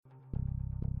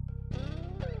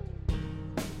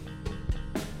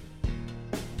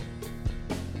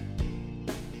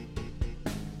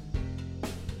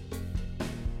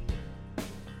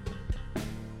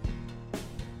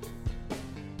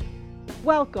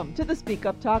Welcome to the Speak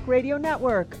Up Talk Radio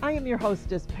Network. I am your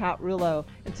hostess, Pat Rullo,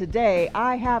 and today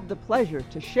I have the pleasure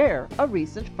to share a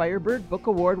recent Firebird Book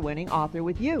Award-winning author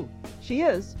with you. She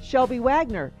is Shelby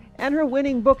Wagner, and her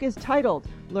winning book is titled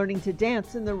Learning to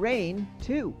Dance in the Rain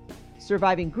 2: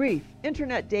 Surviving Grief,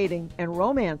 Internet Dating, and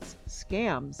Romance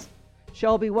Scams.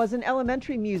 Shelby was an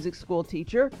elementary music school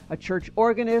teacher, a church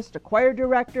organist, a choir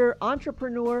director,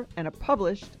 entrepreneur, and a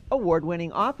published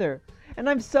award-winning author. And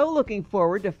I'm so looking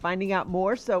forward to finding out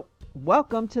more, so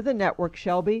welcome to the network,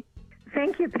 Shelby.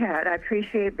 Thank you, Pat. I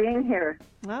appreciate being here.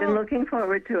 Been looking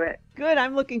forward to it. Good.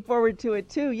 I'm looking forward to it,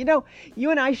 too. You know,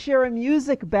 you and I share a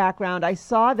music background. I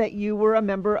saw that you were a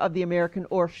member of the American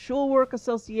Orff Schulwerk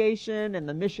Association and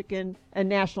the Michigan and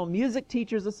National Music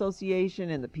Teachers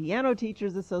Association and the Piano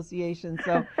Teachers Association.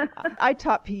 So I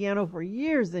taught piano for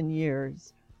years and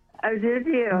years. Oh, did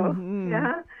you? Mm-hmm.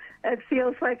 Yeah. It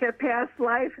feels like a past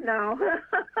life now.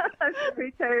 I've been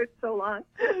retired so long.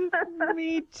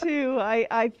 Me too.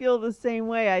 I feel the same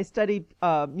way. I studied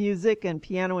music and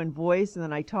piano and voice, and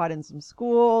then I taught in some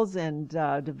schools and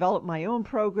developed my own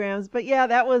programs. But yeah,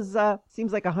 that was,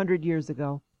 seems like 100 years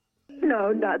ago.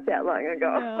 No, not that long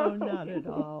ago. No, not at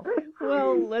all.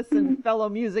 Well, listen, fellow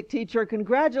music teacher,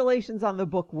 congratulations on the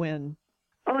book win.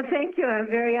 Oh, thank you. I'm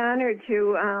very honored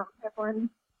to have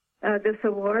won this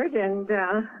award, and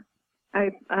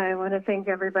I want to thank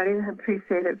everybody. I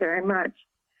appreciate it very much.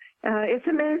 It's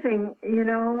amazing, you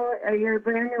know, you're a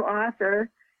brand new author,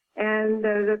 and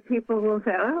the people will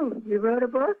say, oh, you wrote a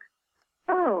book?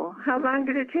 Oh, how long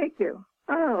did it take you?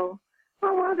 Oh,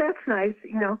 well, that's nice,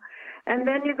 you know. And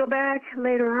then you go back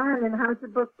later on, and how's the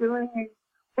book doing? And,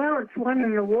 well, it's won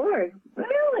an award.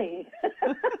 Really?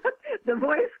 The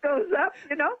voice goes up,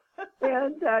 you know,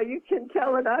 and you can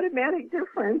tell an automatic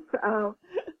difference.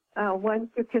 Once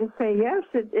you can say, yes,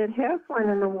 it has won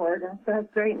an award. In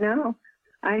fact, right now,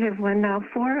 I have won now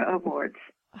 4 awards.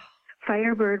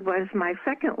 Firebird was my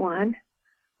second one.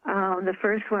 The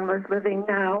first one was Living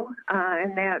Now,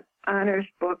 and that honors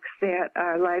books that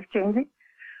are life-changing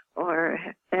or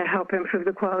help improve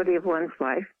the quality of one's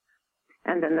life.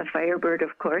 And then the Firebird,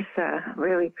 of course,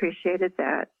 really appreciated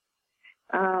that.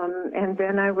 And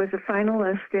then I was a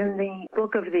finalist in the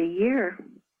Book of the Year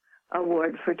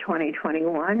Award for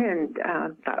 2021, and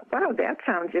thought, wow, that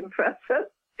sounds impressive.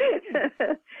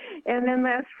 And then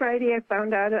last Friday, I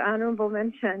found out an honorable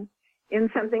mention in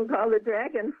something called the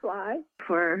Dragonfly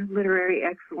for literary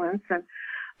excellence. And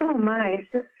oh my, it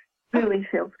just really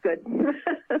feels good.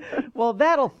 Well,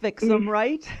 that'll fix them,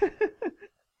 right?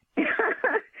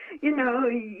 You know,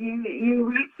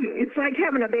 it's like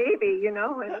having a baby, you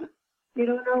know, and you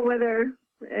don't know whether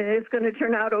it's going to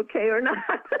turn out okay or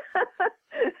not.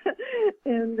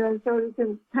 And so you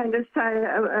can kind of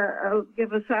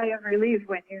give a sigh of relief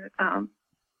when you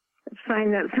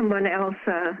find that someone else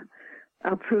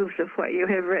approves of what you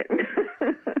have written.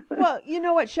 Well, you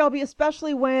know what, Shelby,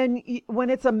 especially when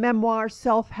it's a memoir,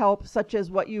 self-help, such as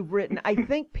what you've written, I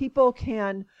think people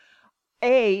can,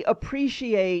 A,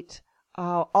 appreciate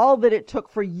all that it took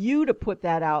for you to put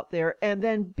that out there, and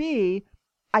then B,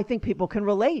 I think people can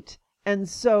relate. And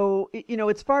so, you know,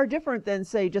 it's far different than,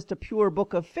 say, just a pure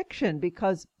book of fiction,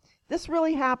 because this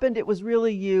really happened. It was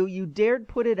really you. You dared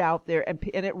put it out there, and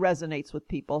it resonates with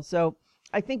people. So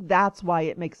I think that's why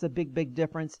it makes a big, big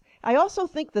difference. I also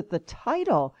think that the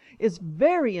title is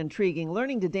very intriguing.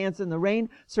 Learning to Dance in the Rain,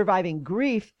 Surviving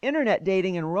Grief, Internet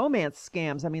Dating, and Romance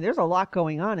Scams. I mean, there's a lot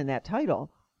going on in that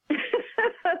title.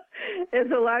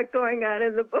 There's a lot going on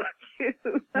in the book,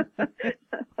 too.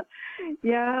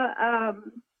 Yeah,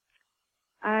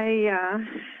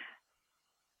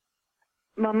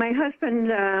 well, my husband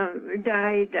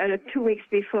died 2 weeks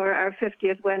before our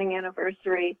 50th wedding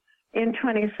anniversary in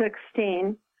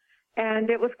 2016, and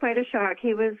it was quite a shock.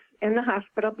 He was in the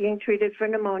hospital being treated for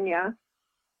pneumonia,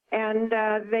 and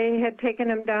they had taken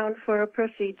him down for a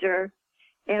procedure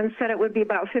and said it would be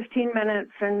about 15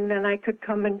 minutes, and then I could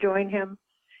come and join him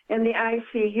in the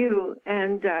ICU,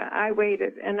 and I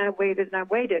waited, and I waited, and I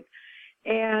waited.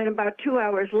 And about 2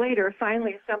 hours later,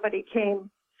 finally somebody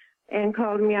came and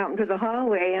called me out into the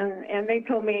hallway, and they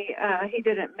told me he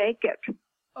didn't make it.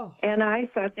 Oh. And I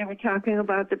thought they were talking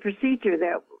about the procedure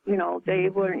that, you know, they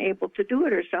weren't able to do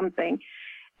it or something.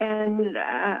 And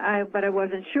but I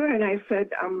wasn't sure. And I said,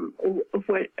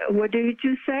 what did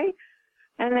you say?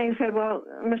 And they said, well,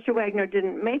 Mr. Wagner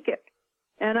didn't make it.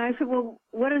 And I said, well,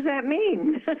 what does that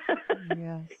mean?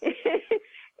 Yes.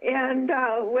 And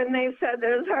when they said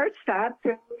that his heart stopped,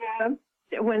 and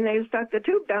when they stuck the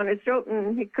tube down his throat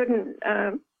and he couldn't,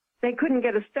 they couldn't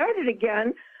get it started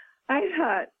again, I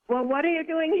thought, well, what are you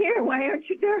doing here? Why aren't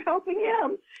you there helping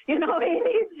him? You know, he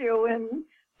needs you. And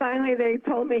finally they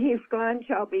told me, he's gone,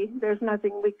 Shelby. There's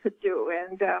nothing we could do.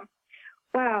 And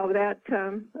wow, that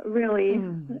really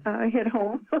hit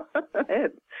home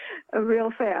real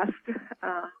fast.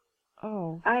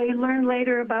 I learned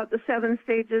later about the 7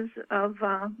 stages of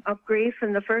grief,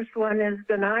 and the first one is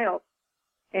denial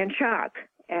and shock.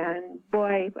 And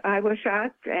boy, I was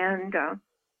shocked, and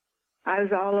I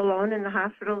was all alone in the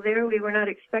hospital there. We were not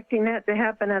expecting that to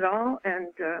happen at all,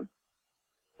 and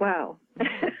wow,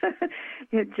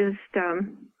 it just,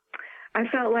 I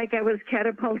felt like I was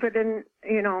catapulted into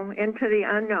the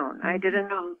unknown. I didn't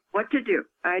know what to do.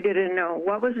 I didn't know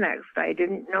what was next. I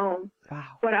didn't know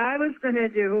what I was going to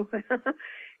do.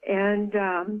 And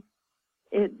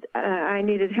I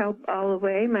needed help all the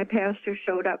way. My pastor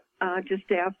showed up just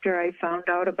after I found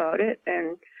out about it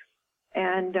and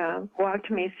walked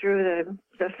me through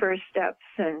the first steps.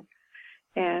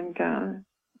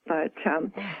 But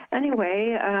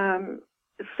anyway,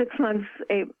 6 months,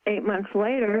 8 months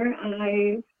later,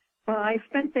 I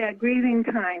spent that grieving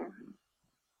time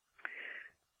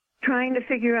trying to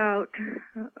figure out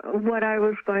what I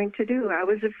was going to do. I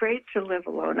was afraid to live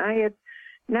alone. I had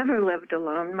never lived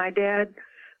alone. My dad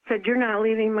said, "You're not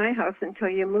leaving my house until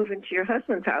you move into your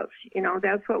husband's house."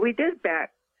 That's what we did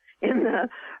back in the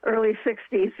early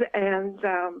 60s. And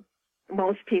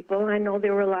most people, I know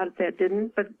there were a lot that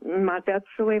didn't, but that's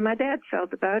the way my dad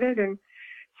felt about it. And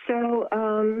so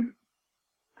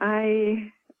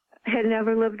I had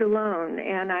never lived alone,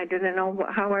 and I didn't know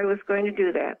how I was going to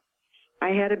do that. I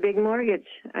had a big mortgage,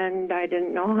 and I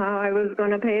didn't know how I was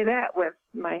going to pay that with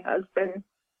my husband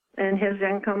and his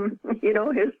income.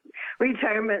 His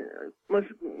retirement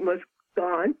was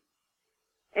gone.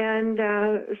 And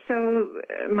so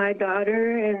my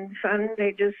daughter and son,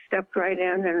 they just stepped right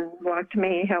in and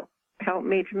helped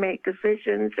me to make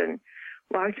decisions and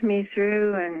walked me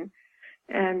through and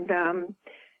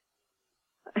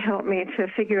helped me to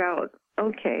figure out,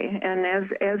 okay. And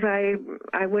as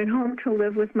I went home to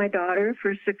live with my daughter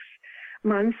for 6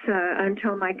 months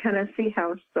until my Tennessee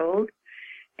house sold,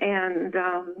 and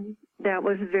that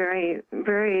was very,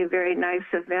 very, very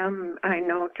nice of them, I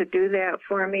know, to do that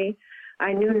for me.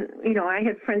 I knew, I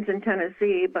had friends in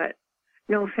Tennessee, but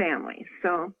no family.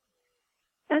 So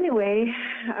anyway,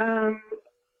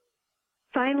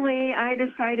 finally I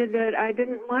decided that I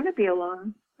didn't want to be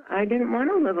alone. I didn't want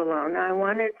to live alone. I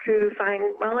wanted to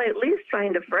at least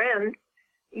find a friend,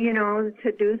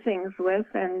 to do things with.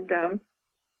 And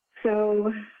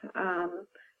so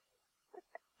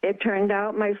it turned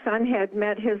out my son had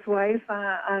met his wife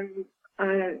on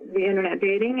the internet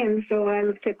dating, and so I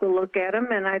took a look at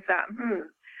him, and I thought,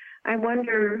 I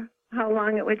wonder how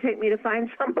long it would take me to find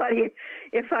somebody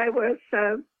if I was,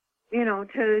 to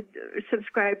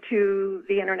subscribe to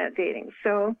the internet dating.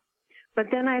 So, but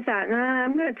then I thought,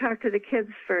 I'm going to talk to the kids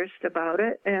first about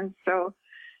it, and so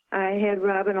I had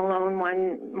Robin alone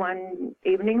one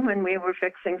evening when we were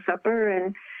fixing supper,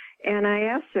 and I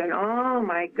asked her, and oh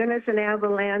my goodness, an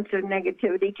avalanche of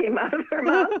negativity came out of her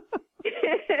mouth.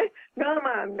 No,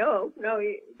 Mom, no,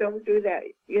 you don't do that.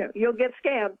 You'll get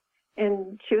scammed.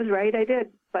 And she was right, I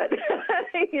did. But,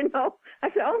 I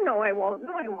said, oh, no, I won't.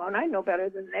 No, I won't. I know better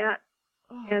than that.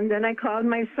 Oh. And then I called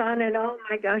my son, and oh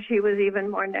my gosh, he was even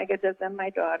more negative than my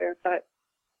daughter. But,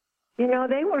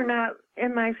 they were not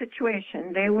in my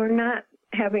situation. They were not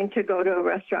having to go to a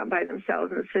restaurant by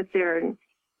themselves and sit there and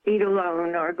eat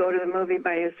alone or go to the movie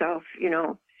by yourself,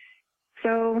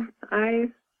 So I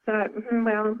thought,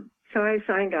 so I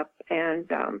signed up, and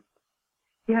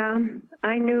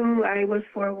I knew I was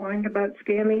forewarned about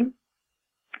scamming.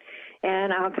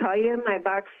 And I'll tell you, my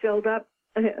box filled up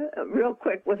real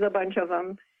quick with a bunch of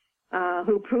them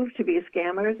who proved to be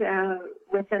scammers.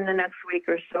 Within the next week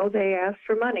or so, they asked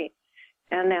for money.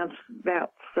 And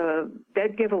that's a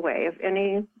dead giveaway. If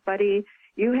anybody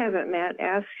you haven't met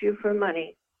asks you for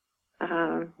money,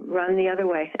 run the other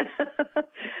way.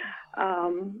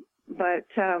 But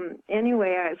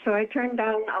anyway, so I turned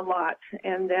down a lot.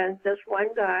 And then this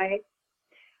one guy,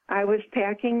 I was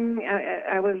packing.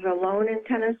 I was alone in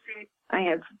Tennessee. I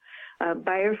had a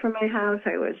buyer for my house.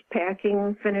 I was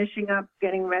packing, finishing up,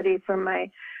 getting ready for my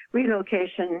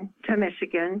relocation to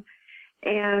Michigan.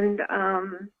 And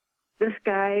this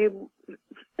guy,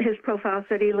 his profile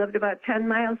said he lived about 10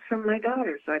 miles from my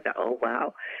daughter. So I thought, oh,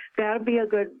 wow, that'll be a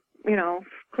good,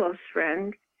 close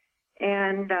friend.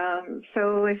 And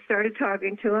so I started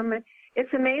talking to him.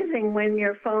 It's amazing when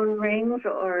your phone rings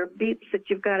or beeps that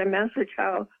you've got a message,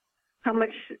 how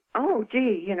much,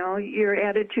 your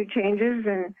attitude changes.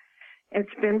 And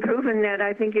it's been proven that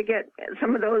I think you get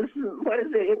some of those,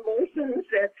 emotions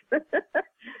that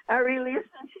are released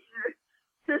into your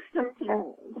system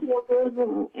to feel good.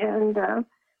 And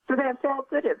So that felt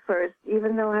good at first,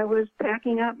 even though I was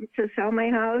packing up to sell my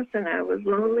house and I was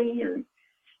lonely and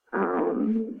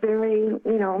very,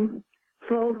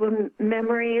 filled with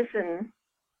memories and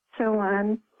so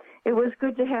on. It was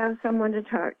good to have someone to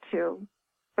talk to.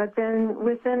 But then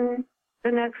within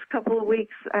the next couple of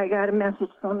weeks, I got a message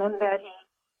from him that he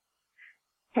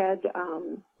had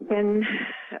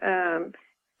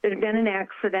there had been an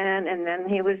accident, and then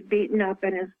he was beaten up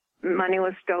and his money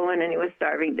was stolen and he was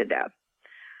starving to death.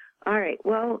 All right,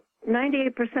 well,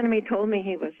 98% of me told me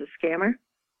he was a scammer,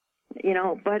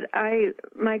 but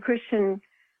my Christian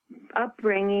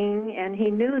upbringing, and he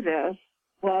knew this,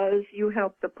 was you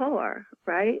help the poor,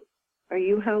 right? Or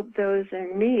you help those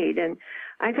in need. And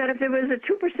I thought if there was a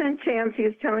 2% chance he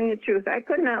was telling the truth, I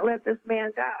could not let this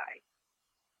man die.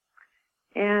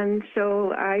 And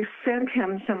so I sent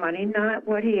him some money, not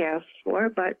what he asked for,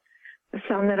 but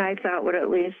some that I thought would at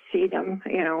least feed him,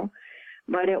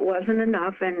 but it wasn't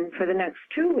enough. And for the next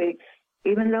 2 weeks,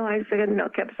 even though I said no,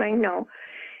 kept saying no,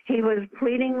 he was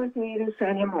pleading with me to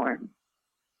send him more.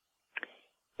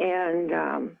 And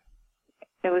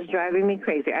it was driving me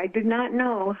crazy. I did not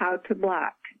know how to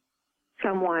block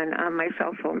someone on my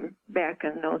cell phone back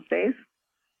in those days.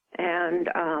 And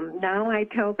now I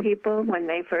tell people when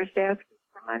they first ask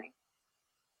for money,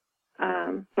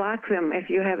 block them if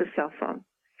you have a cell phone.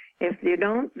 If you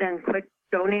don't, then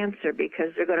don't answer,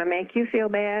 because they're going to make you feel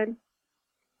bad,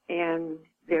 and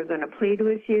they're going to plead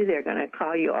with you. They're going to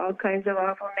call you all kinds of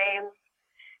awful names,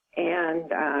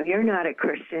 and you're not a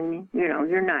Christian.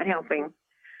 You're not helping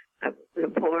the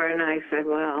poor. And I said,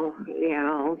 well,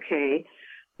 yeah, okay.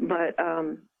 But,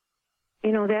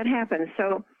 that happened.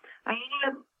 So I ended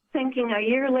up thinking a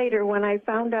year later, when I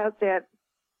found out that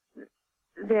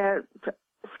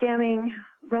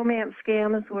romance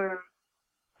scams were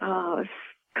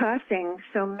costing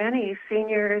so many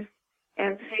seniors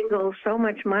and singles so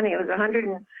much money. It was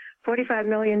 $145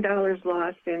 million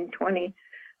lost in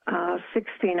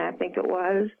 2016, I think it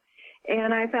was.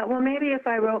 And I thought, well, maybe if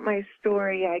I wrote my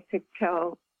story, I could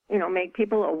tell, make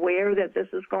people aware that this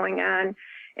is going on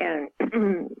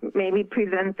and maybe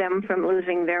prevent them from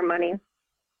losing their money.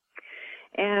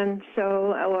 And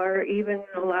so, or even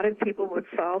a lot of people would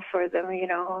fall for them,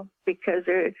 because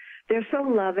they're so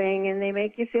loving and they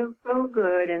make you feel so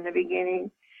good in the beginning.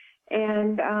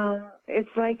 And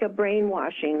it's like a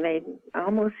brainwashing. They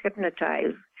almost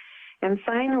hypnotize. And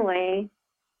finally,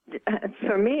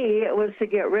 for me, it was to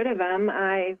get rid of him.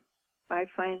 I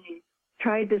finally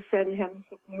tried to send him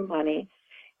some more money.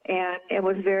 And it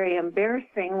was very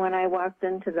embarrassing when I walked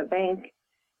into the bank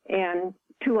and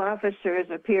two officers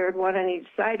appeared, one on each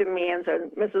side of me, and said,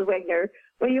 Mrs. Wagner,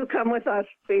 will you come with us,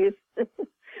 please?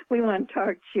 We want to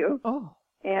talk to you. Oh.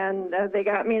 And they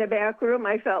got me in a back room.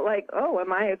 I felt like, oh,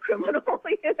 am I a criminal,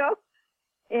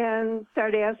 And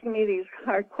started asking me these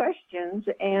hard questions.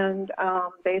 And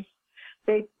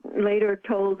they later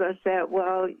told us that,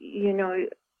 well,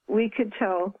 we could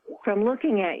tell from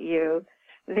looking at you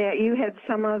that you had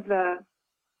some of the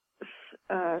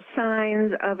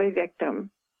signs of a victim.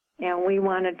 And we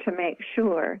wanted to make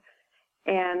sure.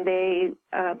 And they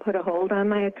put a hold on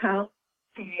my account.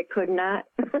 I could not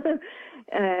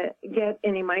get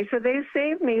any money. So they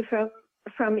saved me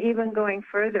from even going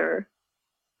further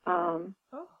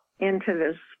into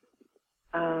this,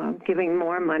 giving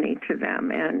more money to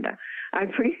them. And I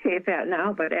appreciate that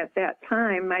now. But at that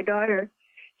time, my daughter,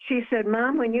 she said,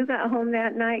 Mom, when you got home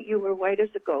that night, you were white as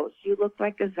a ghost. You looked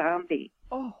like a zombie.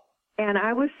 Oh. And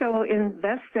I was so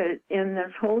invested in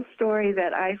this whole story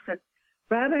that I said,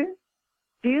 Robin,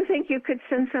 do you think you could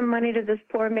send some money to this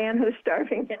poor man who's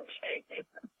starving and shaking?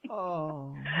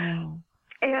 Oh, no.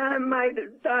 And my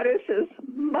daughter says,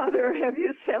 Mother, have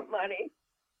you sent money?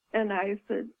 And I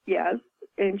said, yes.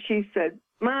 And she said,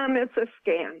 Mom, it's a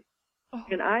scam. Oh.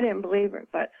 And I didn't believe her.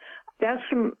 But that's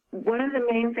one of the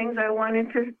main things I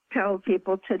wanted to tell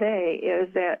people today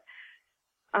is that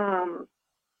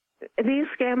these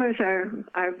scammers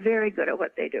are very good at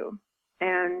what they do.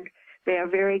 And they are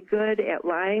very good at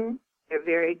lying. They're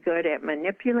very good at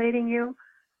manipulating you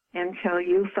until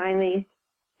you finally,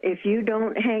 if you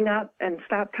don't hang up and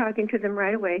stop talking to them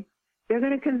right away, they're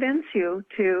going to convince you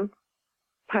to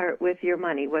part with your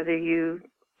money, whether you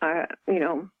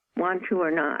want to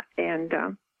or not. And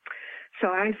so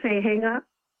I say hang up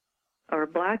or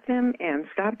block them and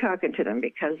stop talking to them,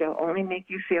 because they'll only make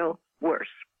you feel worse.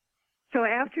 So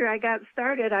after I got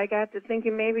started, I got to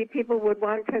thinking maybe people would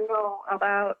want to know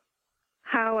about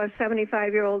how a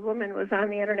 75-year-old woman was on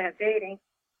the internet dating.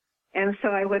 And so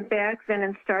I went back then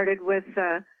and started with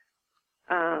the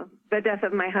death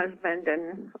of my husband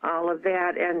and all of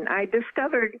that. And I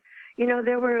discovered,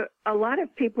 there were a lot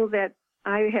of people that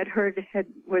I had heard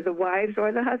where the wives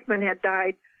or the husband had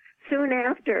died soon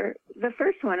after the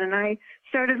first one. And I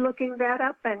started looking that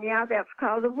up, and yeah, that's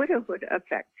called the widowhood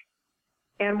effect.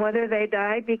 And whether they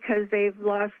died because they've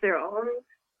lost their own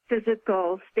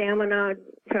physical stamina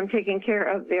from taking care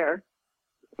of their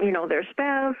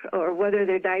spouse, or whether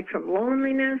they died from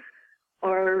loneliness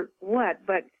or what.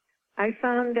 But I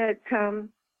found that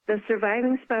the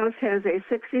surviving spouse has a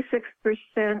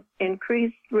 66%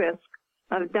 increased risk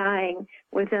of dying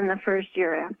within the first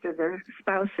year after their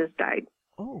spouse has died.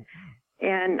 Oh.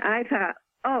 And I thought,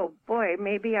 oh boy,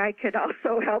 maybe I could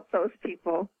also help those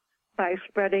people by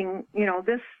spreading,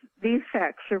 these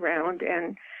facts around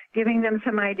and giving them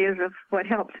some ideas of what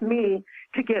helped me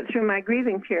to get through my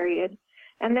grieving period.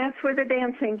 And that's where the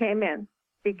dancing came in,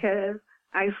 because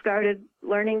I started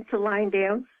learning to line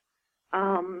dance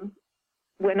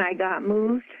when I got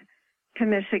moved to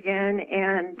Michigan,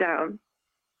 and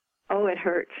it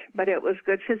hurt, but it was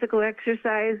good physical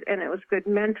exercise and it was good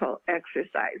mental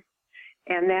exercise,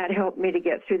 and that helped me to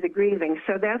get through the grieving.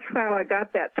 So that's how I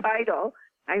got that title.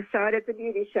 I saw it at the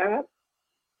beauty shop.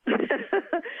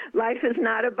 Life is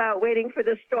not about waiting for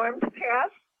the storm to pass.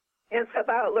 It's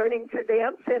about learning to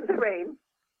dance in the rain.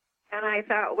 And I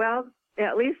thought, well,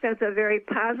 at least that's a very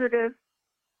positive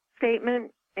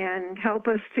statement and help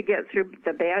us to get through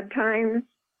the bad times.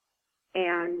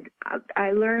 And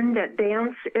I learned that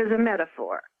dance is a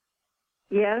metaphor.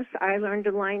 Yes, I learned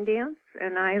to line dance,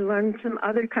 and I learned some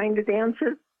other kind of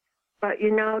dances. But,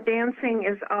 dancing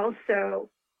is also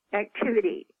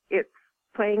activity. It's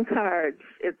playing cards.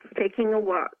 It's taking a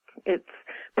walk. It's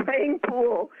playing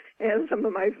pool, as some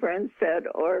of my friends said,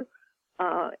 or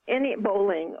any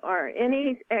bowling or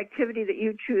any activity that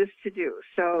you choose to do.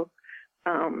 So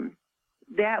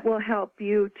that will help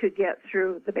you to get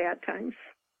through the bad times.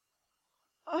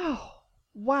 Oh,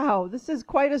 wow. This is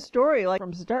quite a story, like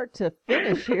from start to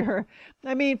finish here.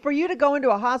 I mean, for you to go into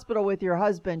a hospital with your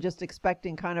husband just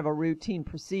expecting kind of a routine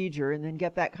procedure and then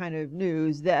get that kind of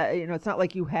news that, it's not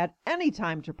like you had any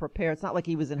time to prepare. It's not like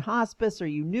he was in hospice or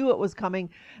you knew it was coming.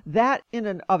 That in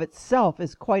and of itself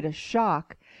is quite a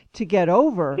shock to get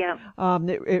over. Yeah.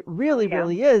 It really,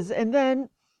 really is. And then,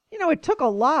 it took a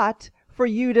lot for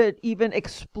you to even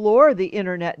explore the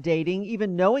internet dating,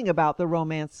 even knowing about the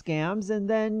romance scams. And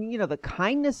then, the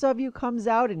kindness of you comes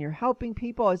out and you're helping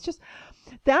people. It's just,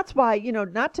 that's why,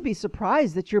 not to be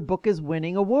surprised that your book is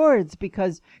winning awards,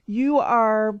 because you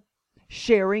are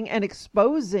sharing and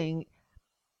exposing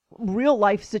real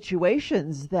life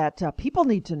situations that people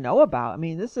need to know about. I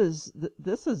mean, this is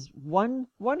one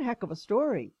heck of a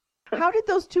story. How did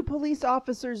those two police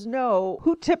officers know?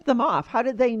 Who tipped them off? How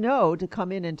did they know to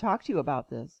come in and talk to you about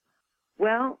this?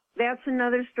 Well, that's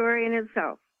another story in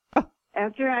itself. Oh.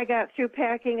 After I got through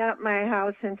packing up my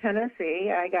house in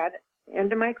Tennessee, I got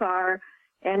into my car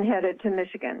and headed to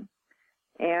Michigan.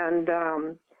 And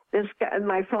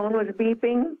my phone was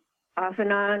beeping off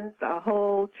and on the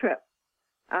whole trip.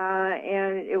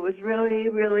 And it was really,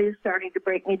 really starting to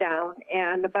break me down.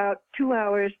 And about 2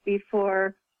 hours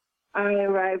before I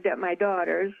arrived at my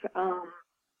daughter's,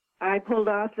 I pulled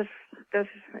off the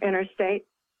interstate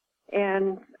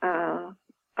in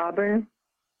Auburn,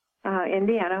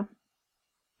 Indiana,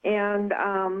 and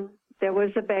there was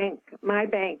my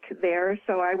bank there,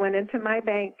 so I went into my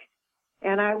bank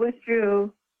and I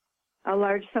withdrew a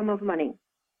large sum of money.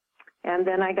 And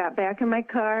then I got back in my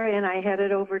car and I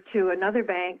headed over to another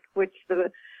bank, which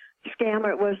was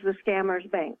the scammer's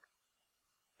bank.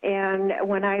 And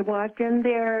when I walked in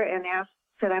there and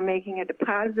said I'm making a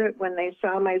deposit, when they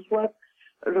saw my slip,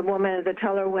 the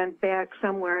teller went back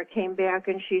somewhere, came back,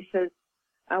 and she says,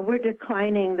 we're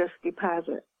declining this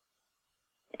deposit.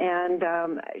 And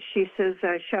she says,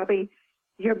 Shelby,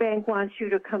 your bank wants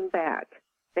you to come back.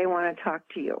 They want to talk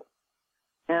to you.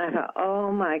 And I thought,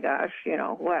 oh my gosh,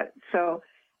 what? So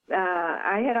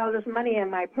I had all this money in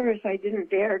my purse. I didn't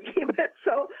dare keep it.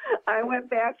 So I went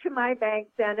back to my bank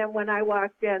then, and when I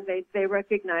walked in, they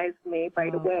recognized me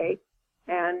right away.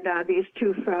 And these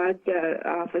two fraud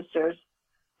officers,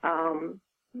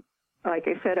 like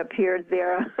I said, appeared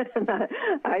there. And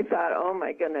I thought, oh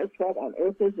my goodness, what on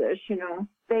earth is this?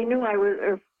 They knew I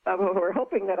was, or were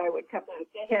hoping that I would come back.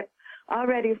 They had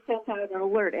already sent out an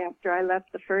alert after I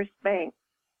left the first bank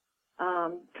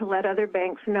to let other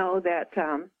banks know that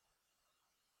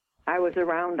I was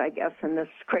around, I guess, and this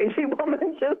crazy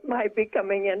woman just might be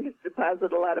coming in to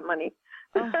deposit a lot of money.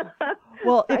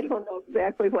 Well, I don't know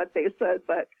exactly what they said,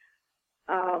 but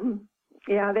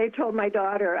they told my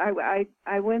daughter.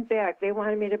 I went back. They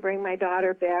wanted me to bring my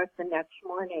daughter back the next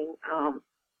morning.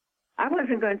 I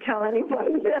wasn't going to tell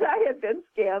anybody that I had been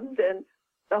scammed, and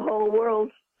the whole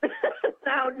world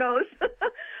now knows.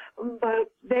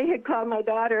 But they had called my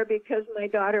daughter because my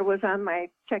daughter was on my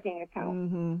checking account.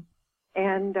 Mm-hmm.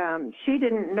 And she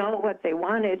didn't know what they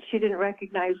wanted. She didn't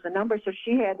recognize the number, so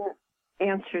she hadn't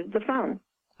answered the phone.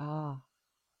 Ah.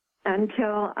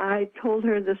 Until I told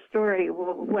her the story.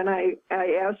 Well, when I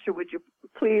asked her, would you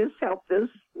please help this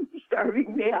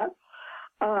starving man?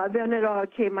 Then it all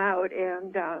came out,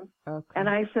 and Okay. and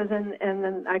I said, and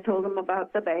then I told him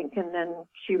about the bank, and then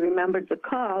she remembered the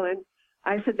call, and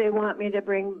I said, they want me to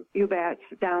bring you back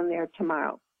down there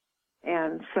tomorrow.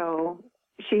 And so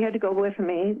she had to go with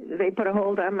me. They put a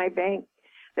hold on my bank.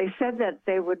 They said that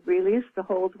they would release the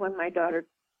hold when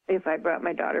if I brought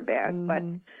my daughter back, but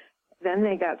then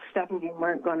they got stubborn and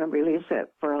weren't going to release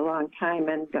it for a long time.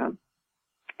 And so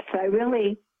I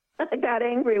really got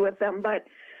angry with them. But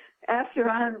after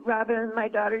Robin and my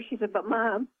daughter, she said, but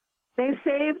Mom, they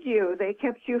saved you. They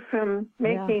kept you from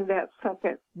making that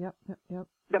second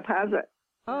deposit.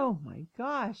 Oh, my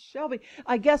gosh, Shelby.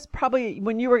 I guess probably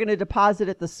when you were going to deposit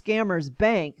at the scammer's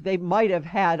bank, they might have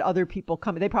had other people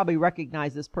come. They probably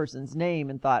recognized this person's name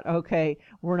and thought, okay,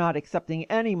 we're not accepting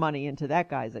any money into that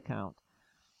guy's account.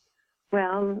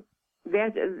 Well,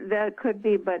 that could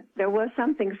be, but there was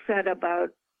something said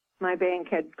about my bank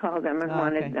had called them and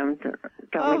wanted them to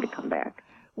tell me to come back.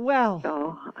 Well,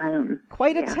 so,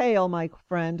 quite a tale, my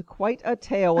friend, quite a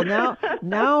tale. Well,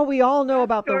 now we all know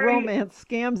about the romance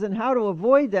scams and how to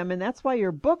avoid them, and that's why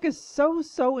your book is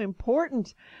so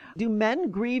important. Do men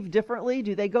grieve differently?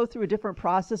 Do they go through a different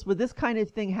process? Would this kind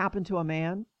of thing happen to a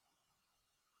man?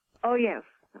 Oh, yes.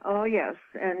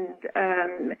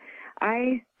 And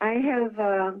I have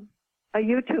a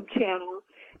YouTube channel,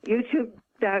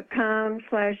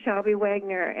 youtube.com/Shelby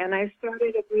Wagner, and I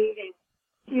started a grieving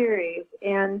series.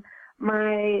 And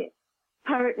my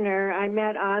partner I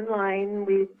met online.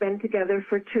 We've been together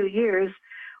for 2 years.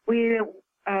 We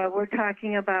were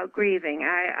talking about grieving.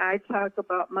 I talk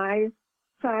about my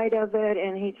side of it,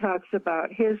 and he talks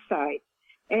about his side.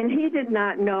 And he did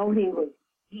not know he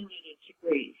needed to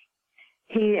grieve.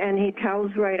 He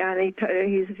tells right on.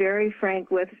 He's very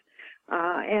frank with.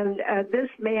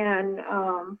 This man,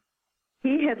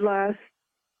 he had lost.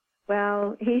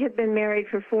 Well, he had been married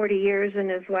for 40 years, and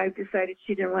his wife decided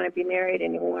she didn't want to be married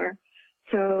anymore,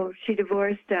 so she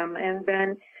divorced him. And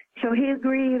then, so he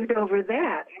grieved over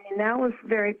that. I mean, that was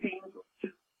very painful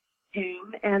to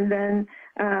him. And then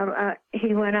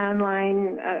he went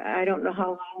online. I don't know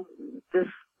how long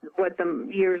what the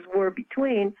years were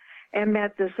between, and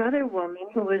met this other woman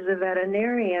who was a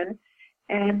veterinarian.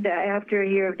 And after a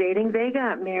year of dating, they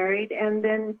got married, and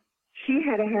then she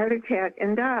had a heart attack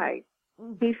and died.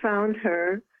 He found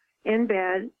her in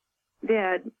bed,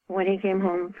 dead, when he came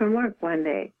home from work one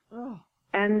day. Oh.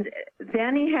 And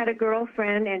then he had a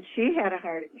girlfriend, and she had a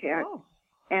heart attack. Oh.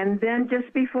 And then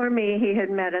just before me, he had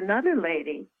met another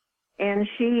lady, and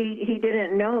he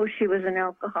didn't know she was an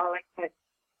alcoholic, but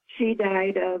she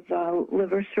died of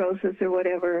liver cirrhosis or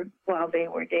whatever while they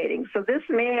were dating. So this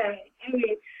man,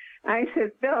 I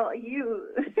said, Bill,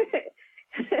 you...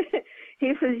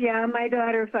 He says, yeah, my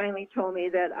daughter finally told me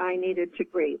that I needed to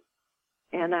grieve.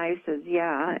 And I said,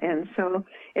 yeah. And so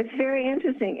it's very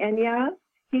interesting. And yeah,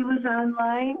 he was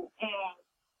online, and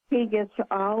he gets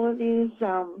all of these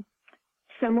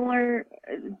similar,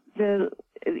 the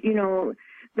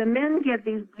men get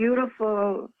these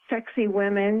beautiful, sexy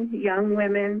women, young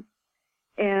women,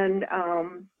 and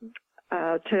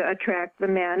to attract the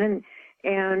men.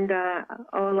 And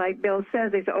like Bill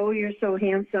says, they say, oh, you're so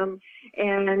handsome,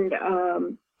 and,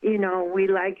 we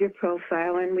like your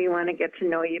profile, and we want to get to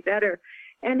know you better.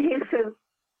 And he says,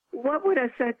 what would a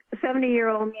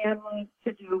 70-year-old man want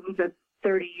to do with a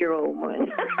 30-year-old one?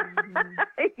 Mm-hmm.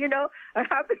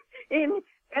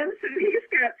 And so he's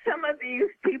got some of these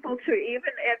people to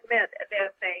even admit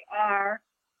that they are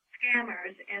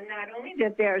scammers, and not only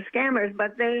that they are scammers,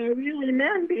 but they are really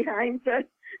men behind on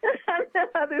the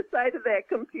other side of that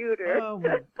computer. Oh,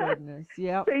 my goodness.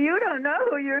 Yep. So you don't know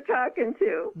who you're talking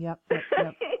to. Yep.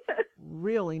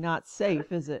 Really not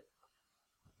safe, is it?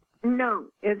 No,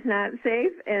 it's not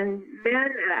safe. And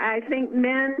I think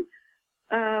men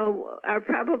are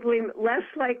probably less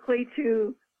likely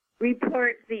to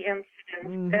report the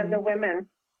incident than the women.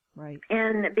 Right.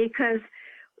 And because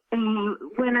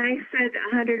when I said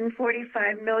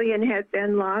 145 million had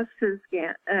been lost to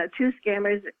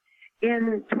scammers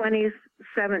in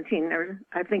 2017, or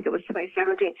I think it was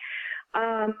 2017,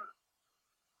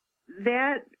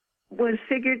 that was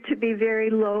figured to be very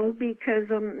low because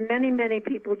many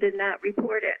people did not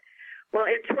report it. Well,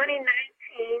 in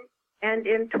 2019 and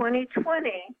in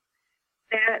 2020,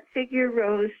 that figure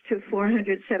rose to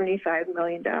 $475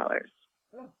 million.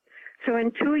 So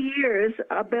in 2 years,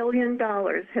 $1 billion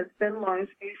has been lost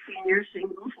by senior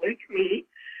singles like me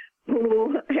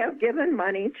who have given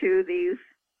money to these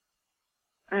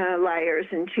liars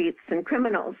and cheats and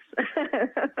criminals.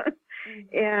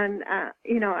 And,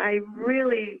 I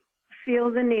really feel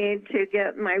the need to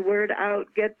get my word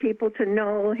out, get people to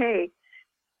know, hey,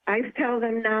 I tell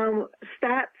them now,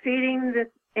 stop feeding the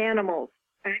animals.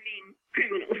 I mean,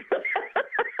 criminals.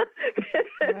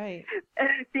 Right.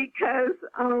 Because,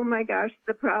 oh my gosh,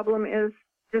 the problem is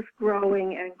just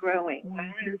growing and growing.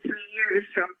 Mm-hmm. In 3 years,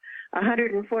 from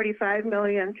 145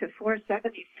 million to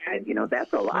 475,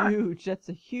 that's a lot. Huge. That's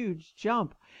a huge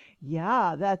jump.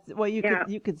 Yeah, you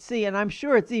Yeah. could see, and I'm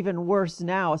sure it's even worse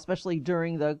now, especially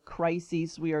during the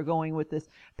crises we are going with this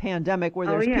pandemic, where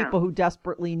there's yeah. people who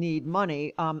desperately need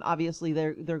money. Obviously,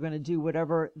 they're going to do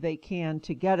whatever they can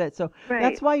to get it. So Right.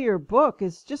 that's why your book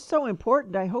is just so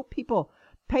important. I hope people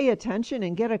pay attention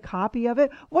and get a copy of it.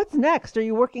 What's next? Are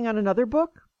you working on another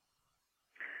book?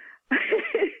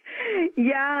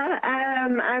 Yeah,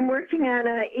 I'm working on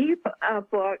an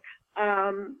e-book.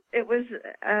 It was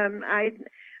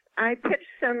I pitched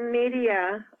some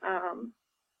media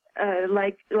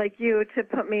like you to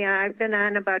put me on. I've been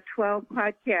on about 12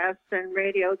 podcasts and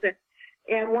radios,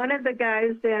 and one of the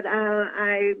guys that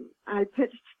I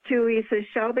pitched to, he says,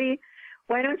 Shelby,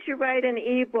 why don't you write an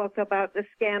e-book about the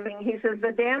scamming? He says,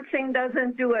 the dancing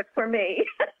doesn't do it for me.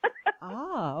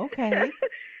 Ah, okay.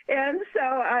 And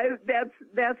so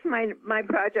that's my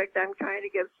project. I'm trying to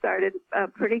get started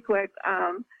pretty quick,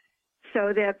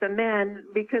 so that the men,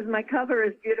 because my cover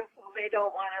is beautiful, they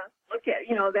don't want to look at.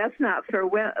 That's not for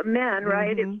men,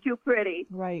 right? Mm-hmm. It's too pretty.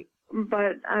 Right.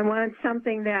 But I want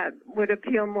something that would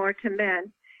appeal more to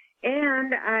men.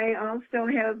 And I also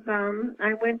have.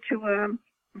 I went to a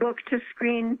book to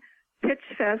screen Pitch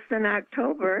Fest in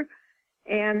October,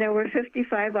 and there were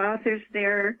 55 authors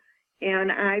there.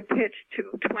 And I pitched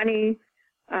to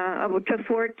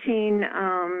 14,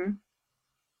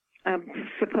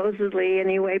 supposedly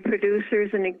anyway,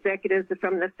 producers and executives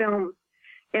from the film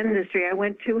industry. I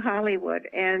went to Hollywood,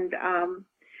 and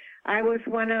I was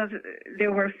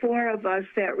there were 4 of us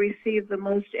that received the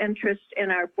most interest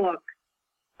in our book,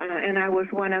 and I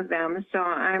was one of them. So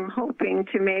I'm hoping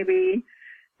to maybe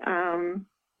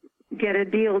get a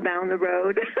deal down the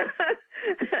road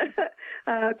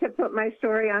to put my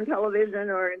story on television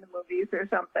or in the movies or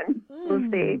something. We'll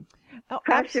see. Oh,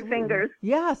 Cross your absolutely. fingers.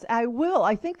 Yes, I will.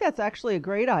 I think that's actually a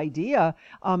great idea.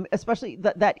 Especially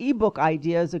that ebook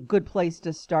idea is a good place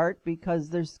to start, because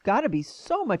there's got to be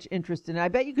so much interest in it. I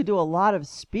bet you could do a lot of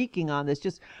speaking on this,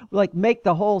 just like make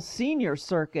the whole senior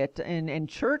circuit and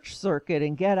church circuit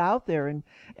and get out there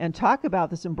and talk about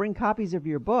this and bring copies of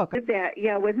your book. With that,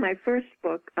 yeah, with my first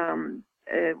book,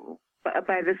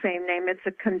 by the same name, it's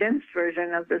a condensed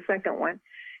version of the second one.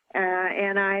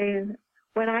 And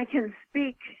when I can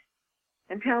speak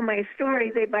and tell my story,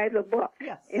 they buy the book.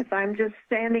 Yes. If I'm just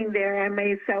standing there, I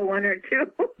may sell 1 or 2.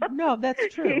 No, that's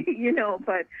true.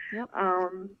 But Yep.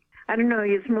 I don't know,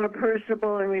 it's more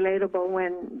personable and relatable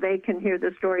when they can hear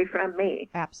the story from me.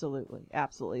 Absolutely.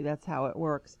 Absolutely. That's how it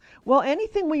works. Well,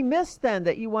 anything we missed then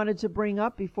that you wanted to bring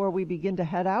up before we begin to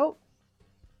head out?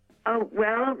 Oh,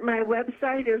 well, my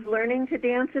website is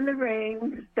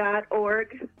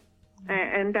learningtodanceintherain.org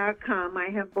and .com. I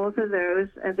have both of those.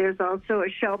 There's also a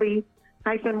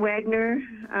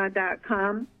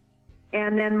Shelby-Wagner.com.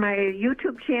 And then my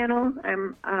YouTube channel,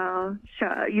 I'm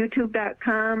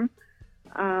youtube.com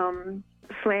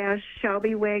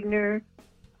 /Shelby Wagner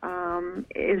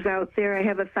is out there. I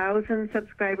have 1,000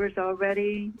 subscribers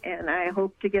already, and I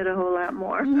hope to get a whole lot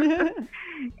more.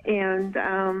 And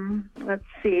let's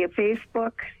see,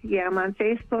 Facebook. Yeah, I'm on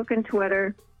Facebook and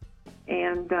Twitter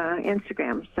and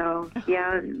Instagram. So,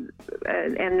 yeah,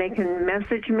 and they can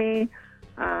message me.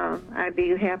 I'd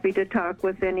be happy to talk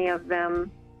with any of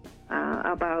them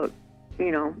about,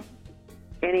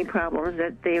 any problems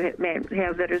that they may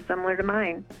have that are similar to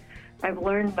mine. I've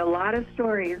learned a lot of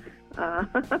stories.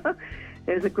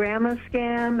 There's a grandma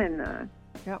scam and a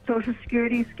Social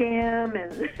Security scam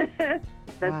and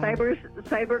the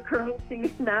cyber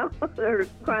currency now, or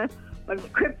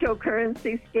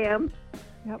cryptocurrency scam.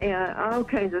 Yep. And all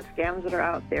kinds of scams that are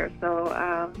out there. So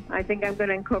I think I'm going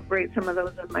to incorporate some of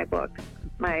those in my book,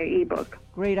 my ebook.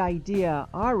 Great idea.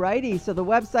 All righty. So the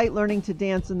website,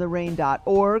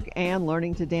 learningtodanceintherain.org and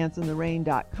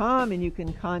learningtodanceintherain.com, and you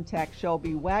can contact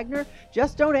Shelby Wagner.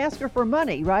 Just don't ask her for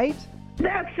money, right?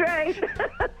 That's right.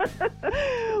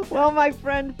 Well, my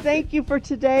friend, thank you for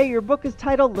today. Your book is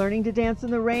titled Learning to Dance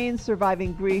in the Rain,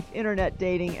 Surviving Grief, Internet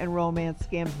Dating, and Romance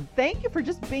Scams. Thank you for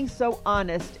just being so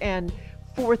honest and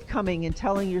forthcoming in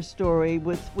telling your story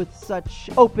with such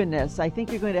openness. I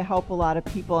think you're going to help a lot of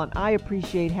people, and I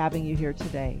appreciate having you here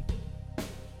today.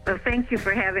 Well, thank you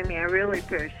for having me. I really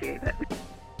appreciate it.